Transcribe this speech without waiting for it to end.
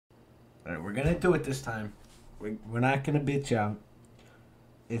Alright, we're gonna do it this time. We're not gonna bitch out.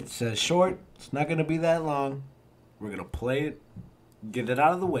 It's short. It's not gonna be that long. We're gonna play it, get it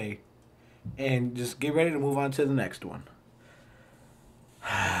out of the way, and just get ready to move on to the next one.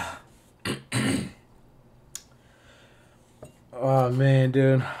 Oh man,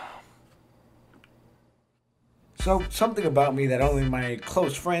 dude. So, something about me that only my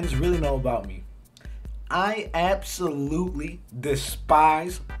close friends really know about me. I absolutely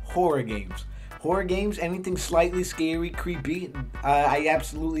despise horror games. Horror games, anything slightly scary, creepy, I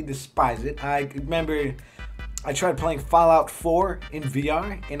absolutely despise it. I remember I tried playing Fallout 4 in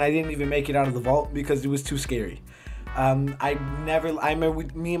VR, and I didn't even make it out of the vault because it was too scary. I remember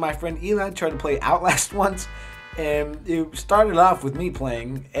me and my friend Eli tried to play Outlast once, and it started off with me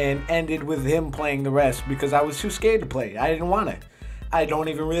playing and ended with him playing the rest because I was too scared to play. I didn't want to. I don't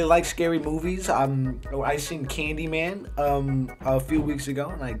even really like scary movies. I seen Candyman a few weeks ago,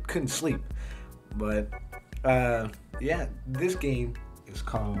 and I couldn't sleep. But yeah, this game is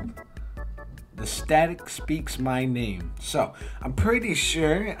called The Static Speaks My Name. So I'm pretty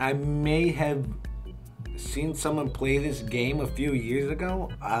sure I may have seen someone play this game a few years ago.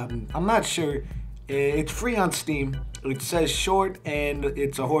 I'm not sure. It's free on Steam. It says short, and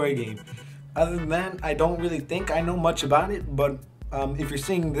it's a horror game. Other than that, I don't really think I know much about it, but if you're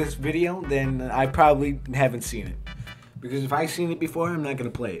seeing this video, then I probably haven't seen it. Because if I've seen it before, I'm not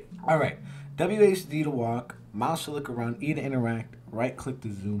going to play it. Alright, WASD to walk, mouse to look around, E to interact, right click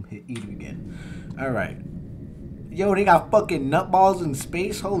to zoom, hit E to begin. Alright. Yo, they got fucking nutballs in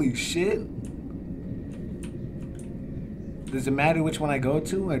space? Holy shit. Does it matter which one I go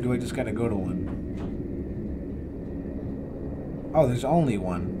to, or do I just gotta go to one? Oh, there's only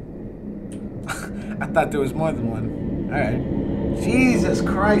one. I thought there was more than one. Alright. Jesus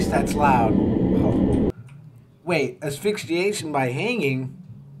Christ, that's loud. Oh. Wait, asphyxiation by hanging?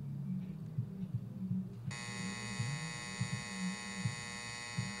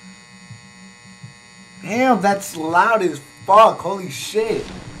 Damn, that's loud as fuck. Holy shit.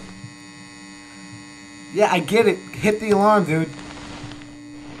 Yeah, I get it. Hit the alarm, dude.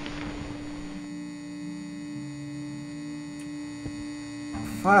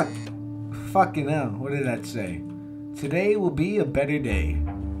 Fuck. Fucking hell. What did that say? Today will be a better day.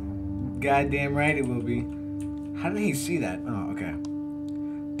 Goddamn right it will be. How did he see that? Oh, okay.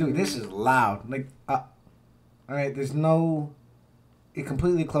 Dude, this is loud. Like, alright, there's no... It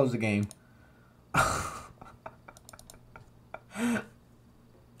completely closed the game.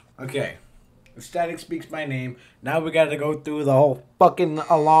 Okay. The Static Speaks My Name. Now we gotta go through the whole fucking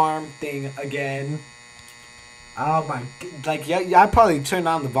alarm thing again. Oh my... Like, yeah, I probably turned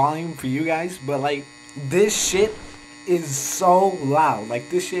on the volume for you guys, but, like, this shit is so loud. Like,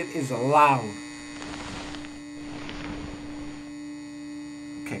 this shit is loud.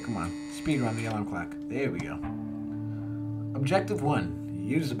 Okay, come on. Speed run the alarm clock. There we go. Objective 1.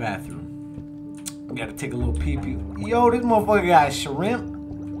 Use the bathroom. We gotta take a little pee-pee. Yo, this motherfucker got shrimp.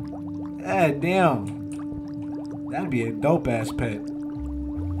 God damn. That'd be a dope-ass pet.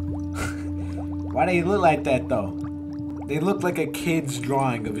 Why they look like that, though? They look like a kid's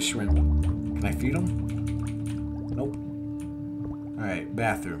drawing of a shrimp. Can I feed them? Nope. Alright,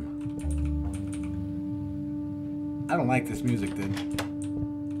 bathroom. I don't like this music, dude.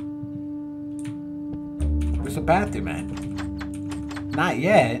 Where's the bathroom at? Not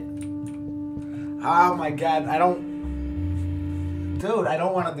yet. Oh my god, I don't... Dude, I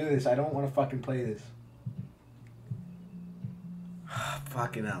don't want to do this. I don't want to fucking play this.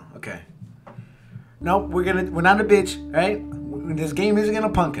 Fucking hell. Okay. Nope, we're not a bitch, alright? This game isn't gonna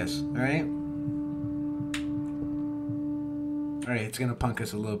punk us, alright? Alright, it's gonna punk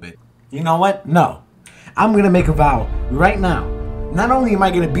us a little bit. You know what? No. I'm gonna make a vow right now. Not only am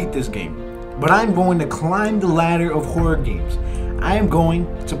I gonna beat this game, but I'm going to climb the ladder of horror games. I am going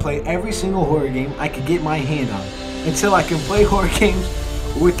to play every single horror game I could get my hand on until I can play horror games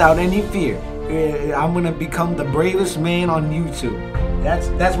without any fear. I'm gonna become the bravest man on YouTube.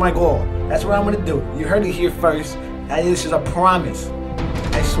 That's my goal. That's what I'm gonna do. You heard it here first. This is a promise.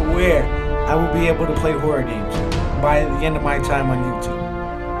 I swear I will be able to play horror games by the end of my time on YouTube.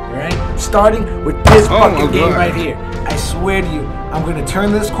 Alright? Starting with this fucking game right here. I swear to you, I'm gonna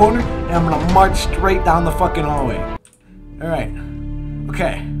turn this corner and I'm gonna march straight down the fucking hallway. Alright.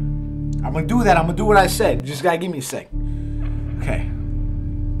 Okay. I'm gonna do that. I'm gonna do what I said. You just gotta give me a sec. Okay.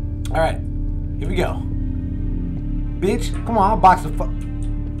 Alright. Here we go. Bitch, come on, I'll box the fuck.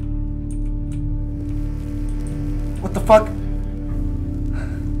 What the fuck?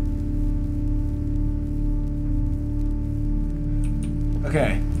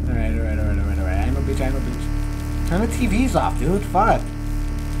 Okay. Alright. I ain't no bitch. Turn the TVs off, dude. Fuck.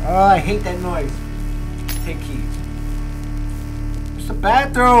 Oh, I hate that noise. Take keys. It's the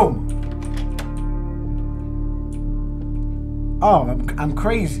bathroom. Oh, I'm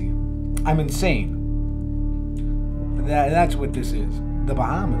crazy. I'm insane. That's what this is. The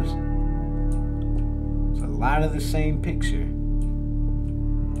Bahamas. It's a lot of the same picture.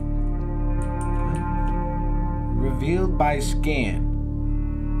 Revealed by scan.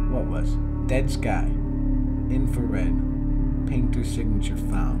 What was? Dead sky. Infrared. Painter signature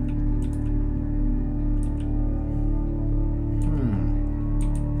found.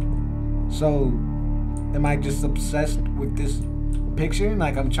 So, am I just obsessed with this picture?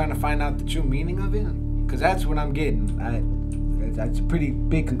 Like I'm trying to find out the true meaning of it? Because that's what I'm getting. That's a pretty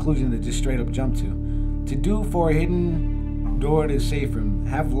big conclusion to just straight up jump to. To do for a hidden door to safe room.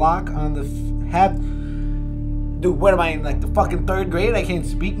 Have lock on the... Dude, what am I in, like, the fucking 3rd grade? I can't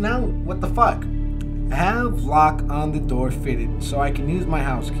speak now? What the fuck? Have lock on the door fitted so I can use my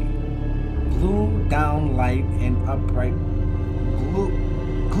house key. Glue down light and upright...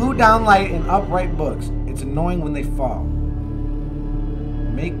 Glue down light and upright books. It's annoying when they fall.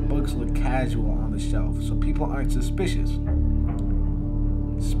 Make books look casual on the shelf so people aren't suspicious.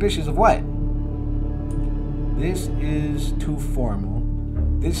 Suspicious of what? This is too formal.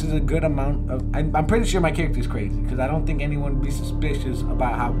 This is a good amount of... I'm pretty sure my character is crazy because I don't think anyone would be suspicious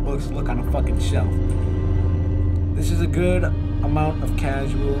about how books look on a fucking shelf. This is a good amount of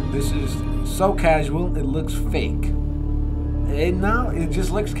casual. This is so casual it looks fake. No, it just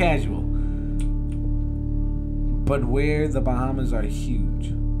looks casual. But where the Bahamas are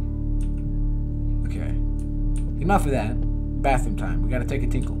huge. Okay. Enough of that. Bathroom time. We gotta take a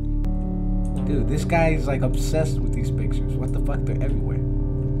tinkle. Dude, this guy is like obsessed with these pictures. What the fuck? They're everywhere.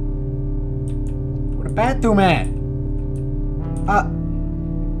 Where the bathroom at?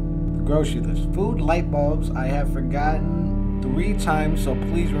 The grocery list. Food, light bulbs. I have forgotten 3 times, so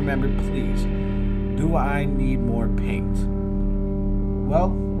please remember, please. Do I need more paint?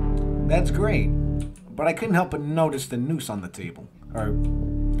 Well, that's great. But I couldn't help but notice the noose on the table. Or...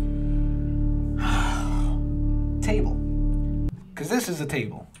 table. Because this is a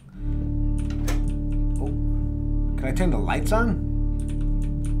table. Oh. Can I turn the lights on?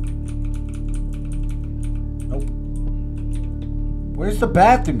 Nope. Where's the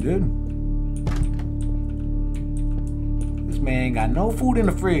bathroom, dude? This man ain't got no food in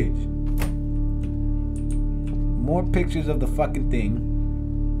the fridge. More pictures of the fucking thing.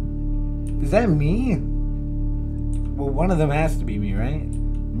 Is that me? Well, one of them has to be me, right?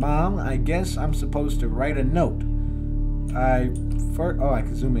 Mom, I guess I'm supposed to write a note. I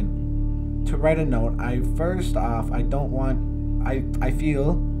can zoom in. To write a note, first off, I don't want... I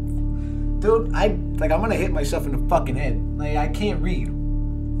feel... Dude, I'm gonna hit myself in the fucking head. Like, I can't read.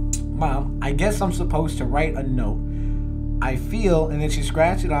 Mom, I guess I'm supposed to write a note. I feel... And then she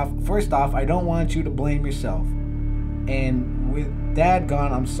scratched it off. First off, I don't want you to blame yourself. And with Dad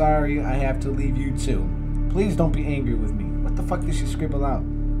gone, I'm sorry I have to leave you too. Please don't be angry with me. What the fuck did she scribble out?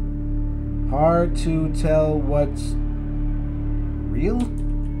 Hard to tell what's real?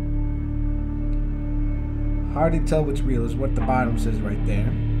 Hard to tell what's real is what the bottom says right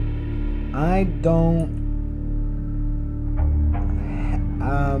there. I don't...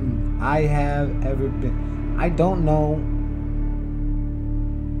 I have ever been... I don't know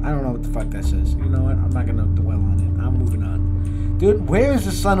what the fuck that says. You know what? I'm not gonna dwell on it. I'm moving on. Dude, where is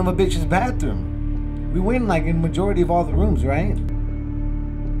the son of a bitch's bathroom? We went like in majority of all the rooms, right?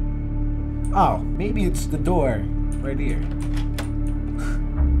 Oh, maybe it's the door right here.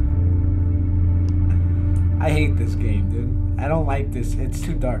 I hate this game, dude. I don't like this. It's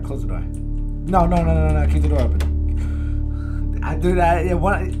too dark. Close the door. No. Keep the door open. I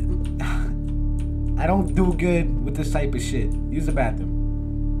don't do good with this type of shit. Use the bathroom.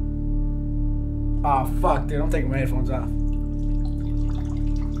 Oh, fuck, dude. I'm taking my headphones off.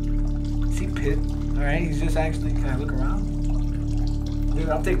 Is he pissed? Alright, he's just actually... Can I look around? Dude,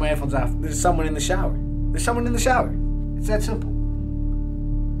 I'm taking my headphones off. There's someone in the shower. There's someone in the shower. It's that simple.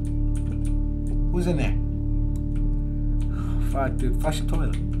 Who's in there? Oh, fuck, dude. Flush the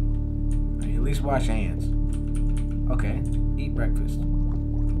toilet. Right, at least wash your hands. Okay. Eat breakfast.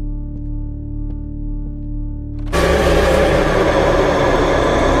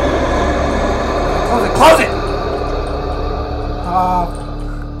 Close it!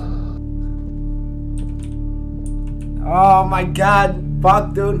 Oh my god.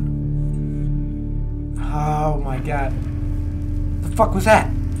 Fuck, dude. Oh my god. The fuck was that?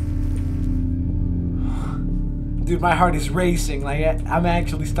 Dude, my heart is racing. Like, I'm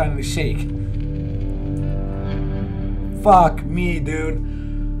actually starting to shake. Fuck me, dude.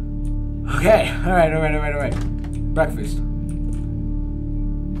 Okay. Alright. Breakfast.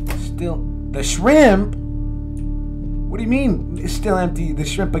 still... The shrimp? What do you mean it's still empty? The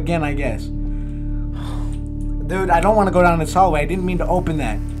shrimp again, I guess. Dude, I don't want to go down this hallway. I didn't mean to open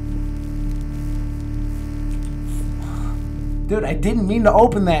that. Dude, I didn't mean to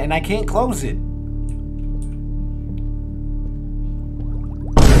open that, and I can't close it.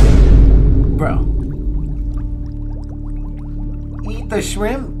 Bro. Eat the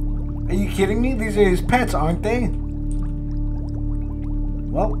shrimp? Are you kidding me? These are his pets, aren't they?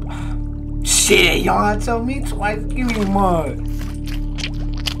 Well, shit, y'all tell me twice. Give me more.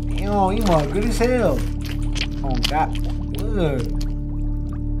 Yo, you more good as hell. Oh, God. Ugh.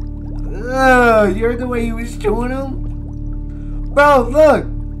 You heard the way he was chewing them? Bro, look.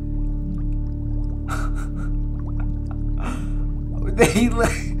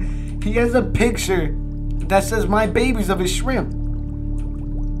 He has a picture that says my babies of his shrimp.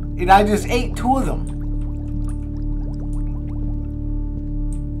 And I just ate 2 of them.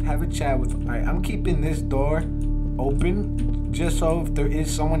 Have a chat with... Alright, I'm keeping this door open just so if there is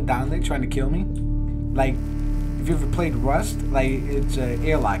someone down there trying to kill me. Like, if you ever played Rust, like, it's an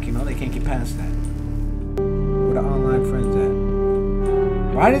airlock, you know? They can't get past that. Where the online friends at?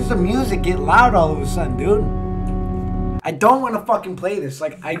 Why does the music get loud all of a sudden, dude? I don't want to fucking play this.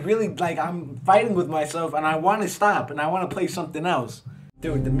 Like, I really, like, I'm fighting with myself and I want to stop and I want to play something else.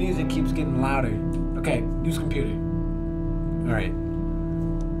 Dude, the music keeps getting louder. Okay, use computer. Alright.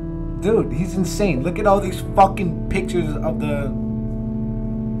 Dude, he's insane. Look at all these fucking pictures of the...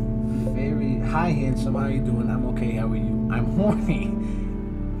 Very... Hi, handsome. How you doing? I'm okay. How are you? I'm horny.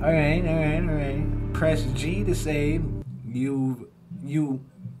 Alright, alright, alright. Press G to say you...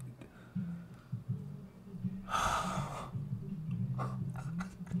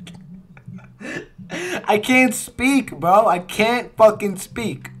 I can't speak, bro. I can't fucking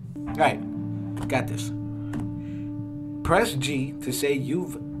speak. Alright, got this. Press G to say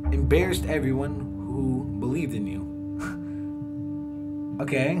you've embarrassed everyone who believed in you.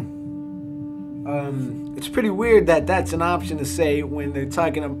 Okay. It's pretty weird that that's an option to say when they're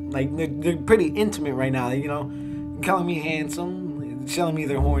talking, like, they're pretty intimate right now, you know, calling me handsome, telling me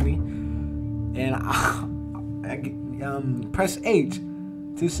they're horny. And press H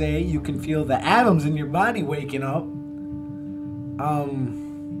to say you can feel the atoms in your body waking up.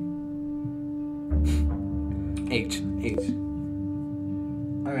 H.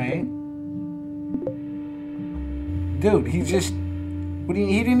 Alright. Dude, he just...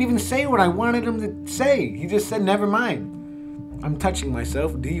 He didn't even say what I wanted him to say. He just said, never mind. I'm touching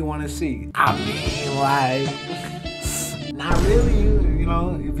myself. Do you want to see? I mean, like... Not really. You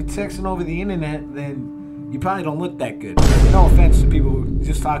know, if you're texting over the internet, then... You probably don't look that good. No offense to people who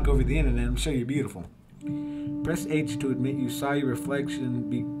just talk over the internet. I'm sure you're beautiful. Press H to admit you saw your reflection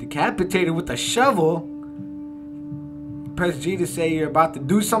be decapitated with a shovel. Press G to say you're about to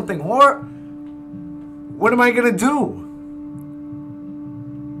do something horrible. What am I gonna do?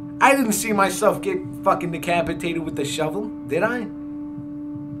 I didn't see myself get fucking decapitated with a shovel, did I?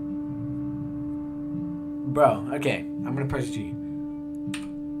 Bro, okay. I'm gonna press G.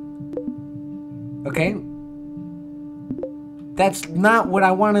 Okay? That's not what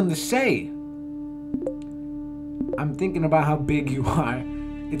I want him to say. I'm thinking about how big you are.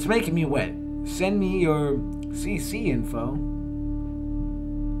 It's making me wet. Send me your CC info.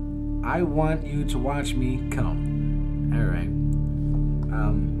 I want you to watch me come. Alright.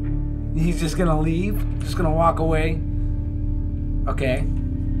 He's just gonna leave? Just gonna walk away? Okay.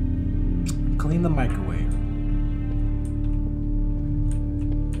 Clean the microwave.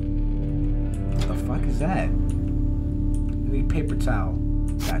 What the fuck is that? I need paper towel.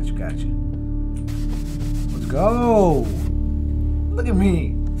 Gotcha. Let's go. Look at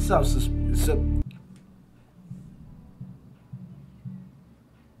me.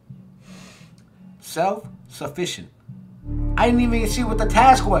 Self-sufficient. I didn't even see what the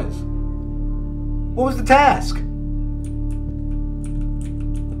task was. What was the task?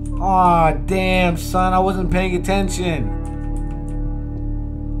 Aw, damn, son. I wasn't paying attention.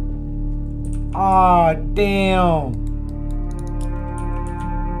 Aw, damn.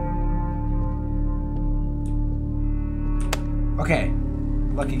 Okay,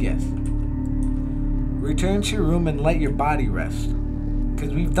 lucky guess. Return to your room and let your body rest.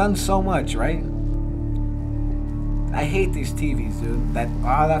 Because we've done so much, right? I hate these TVs, dude. That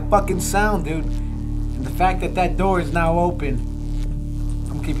fucking sound, dude. And the fact that that door is now open.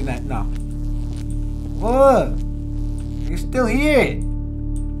 I'm keeping that. No. Whoa! You're still here.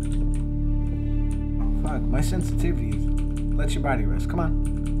 Fuck, my sensitivities. Let your body rest. Come on.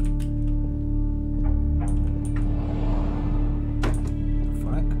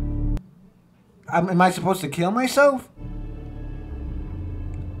 Am I supposed to kill myself?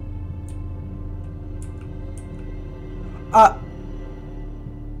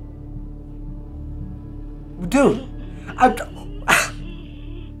 Are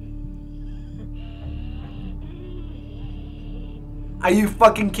you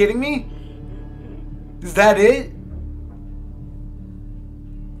fucking kidding me? Is that it?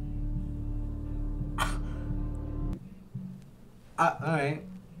 Alright.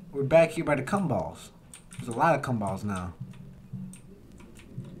 We're back here by the cum balls. There's a lot of cum balls now.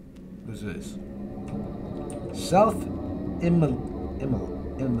 What's this?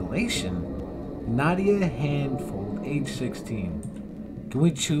 Self-immolation? Nadia Handfold, age 16. Can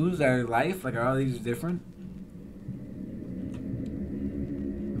we choose our life? Like, are all these different?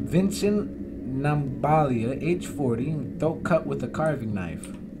 Vincent Nambalia, age 40, throat cut with a carving knife.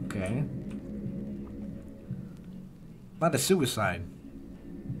 Okay. A lot of suicide.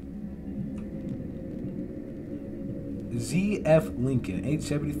 Z.F. Lincoln, age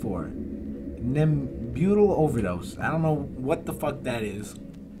 74. Nembutal overdose. I don't know what the fuck that is.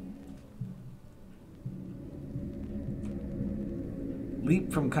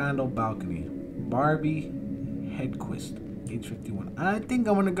 Leap from condo balcony. Barbie Hedquist, age 51. I think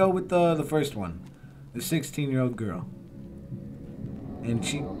I'm gonna go with the first one. The 16-year-old girl. And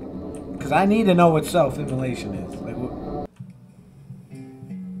she... Because I need to know what self-immolation is. Like, what...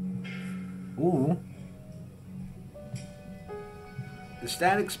 Ooh. The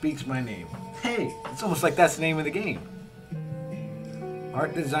static speaks my name. Hey, it's almost like that's the name of the game.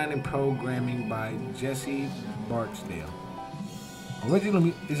 Art design and programming by Jesse Barksdale.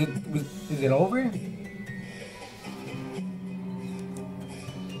 Originally, is it over?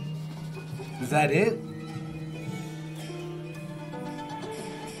 Is that it?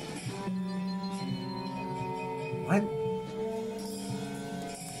 What?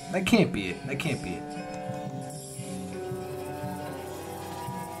 That can't be it. That can't be it.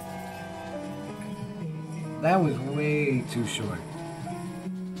 That was way too short.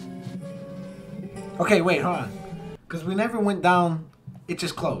 Okay, wait, hold on. Because we never went down. It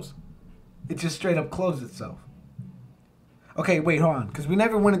just closed. It just straight up closed itself. Okay, wait, hold on. Because we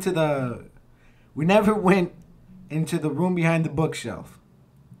never went into the... We never went into the room behind the bookshelf.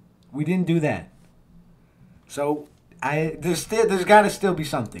 We didn't do that. So, there's got to still be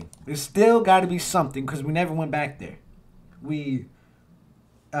something. There's still got to be something because we never went back there. We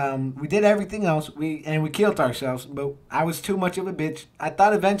did everything else. We killed ourselves, but I was too much of a bitch. I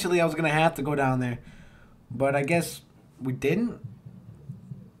thought eventually I was gonna have to go down there, but I guess we didn't.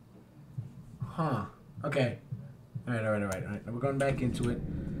 Huh. Okay. All right. We're going back into it.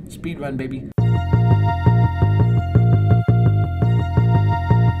 Speed run, baby.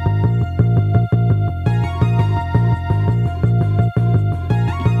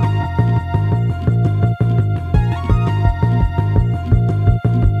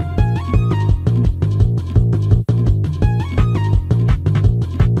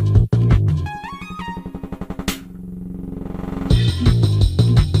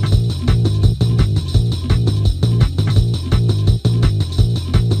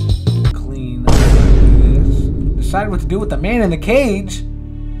 Decided what to do with the man in the cage.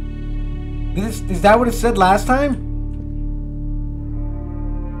 Is that what it said last time?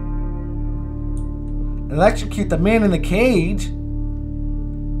 Electrocute the man in the cage?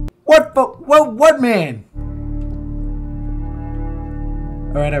 What man?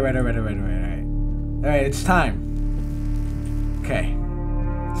 Alright, it's time. Okay.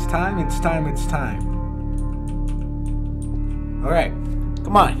 It's time. Alright.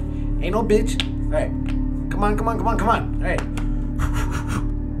 Come on. Ain't no bitch. Alright. Come on. Alright.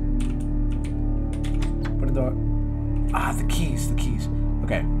 Put the door. Ah, the keys.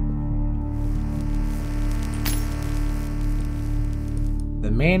 Okay. The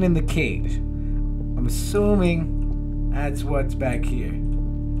man in the cage. I'm assuming that's what's back here.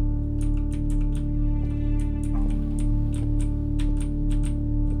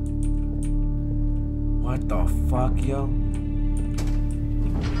 What the fuck, yo?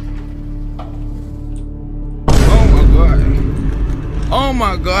 Oh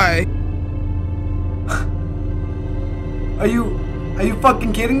my god. Are you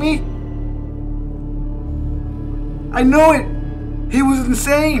fucking kidding me? I knew it! He was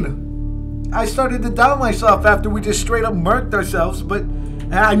insane! I started to doubt myself after we just straight up murked ourselves, but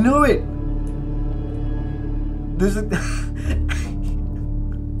I knew it! This is...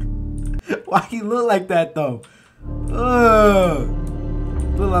 Why he look like that though? Ugh.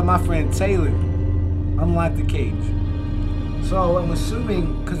 Look like my friend Taylor. Unlock the cage. So I'm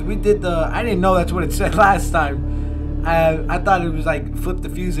assuming, because we did the... I didn't know that's what it said last time. I thought it was like flip the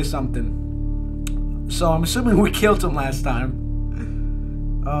fuse or something. So I'm assuming we killed him last time.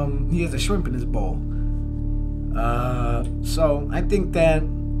 He has a shrimp in his bowl. So I think that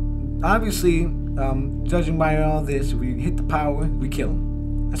obviously Judging by all this, we hit the power, we kill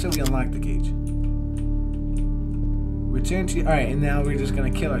him. I said we unlock the cage. Return to... Alright, and now we're just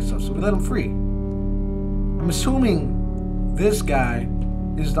gonna kill ourselves. So we let him free. I'm assuming this guy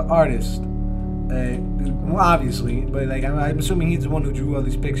is the artist. Well, obviously, but like I'm assuming he's the one who drew all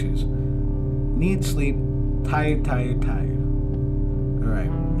these pictures. Need sleep. Tired, tired, tired.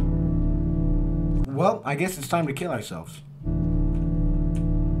 Alright. Well, I guess it's time to kill ourselves.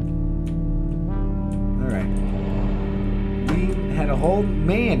 Alright. We had a whole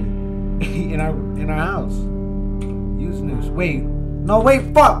man in our house. Use news. Wait. No,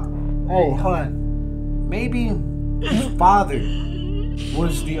 wait, fuck! Oh, hold on. Maybe his father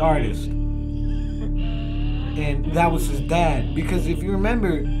was the artist. And that was his dad. Because if you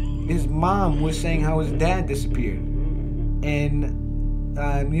remember, his mom was saying how his dad disappeared. And,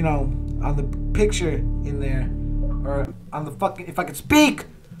 you know, on the picture in there, or on the fucking, if I could speak,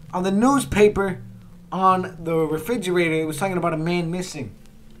 on the newspaper, on the refrigerator, it was talking about a man missing.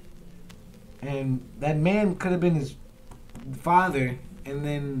 And that man could have been his father, and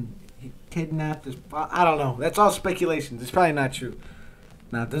then he kidnapped his father. I don't know. That's all speculations. It's probably not true.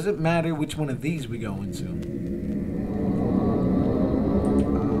 Now, does it matter which one of these we go into?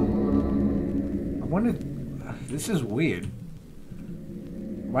 I wonder... This is weird.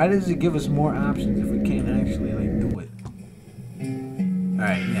 Why does it give us more options if we can't actually, like, do it?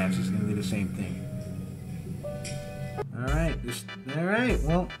 Alright, yeah, it's just gonna do the same thing. Alright,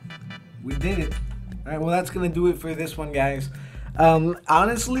 well, we did it. Alright, well, that's gonna do it for this one, guys.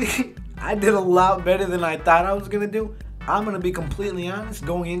 Honestly, I did a lot better than I thought I was gonna do. I'm gonna be completely honest,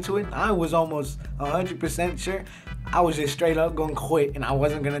 going into it, I was almost 100% sure I was just straight up gonna quit and I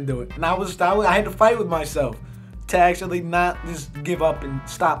wasn't gonna do it. And I had to fight with myself to actually not just give up and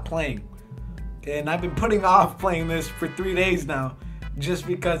stop playing. And I've been putting off playing this for 3 days now, just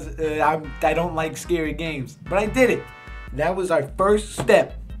because I don't like scary games. But I did it. That was our first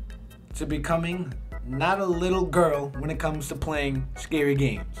step to becoming not a little girl when it comes to playing scary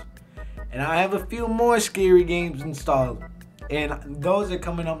games. And I have a few more scary games installed, and those are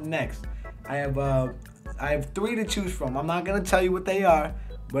coming up next. I have 3 to choose from. I'm not gonna tell you what they are,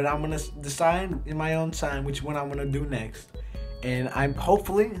 but I'm gonna decide in my own time which one I'm gonna do next. And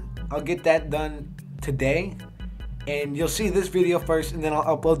hopefully I'll get that done today. And you'll see this video first, and then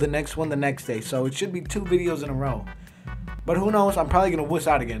I'll upload the next one the next day. So it should be 2 videos in a row. But who knows? I'm probably gonna wuss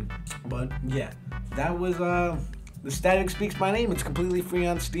out again. But yeah, that was The Static Speaks My Name. It's completely free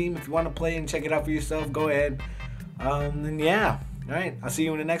on Steam. If you want to play and check it out for yourself, go ahead. And yeah, all right. I'll see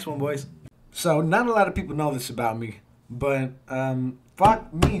you in the next one, boys. So not a lot of people know this about me, but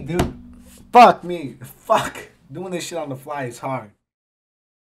fuck me, dude. Fuck me. Fuck. Doing this shit on the fly is hard.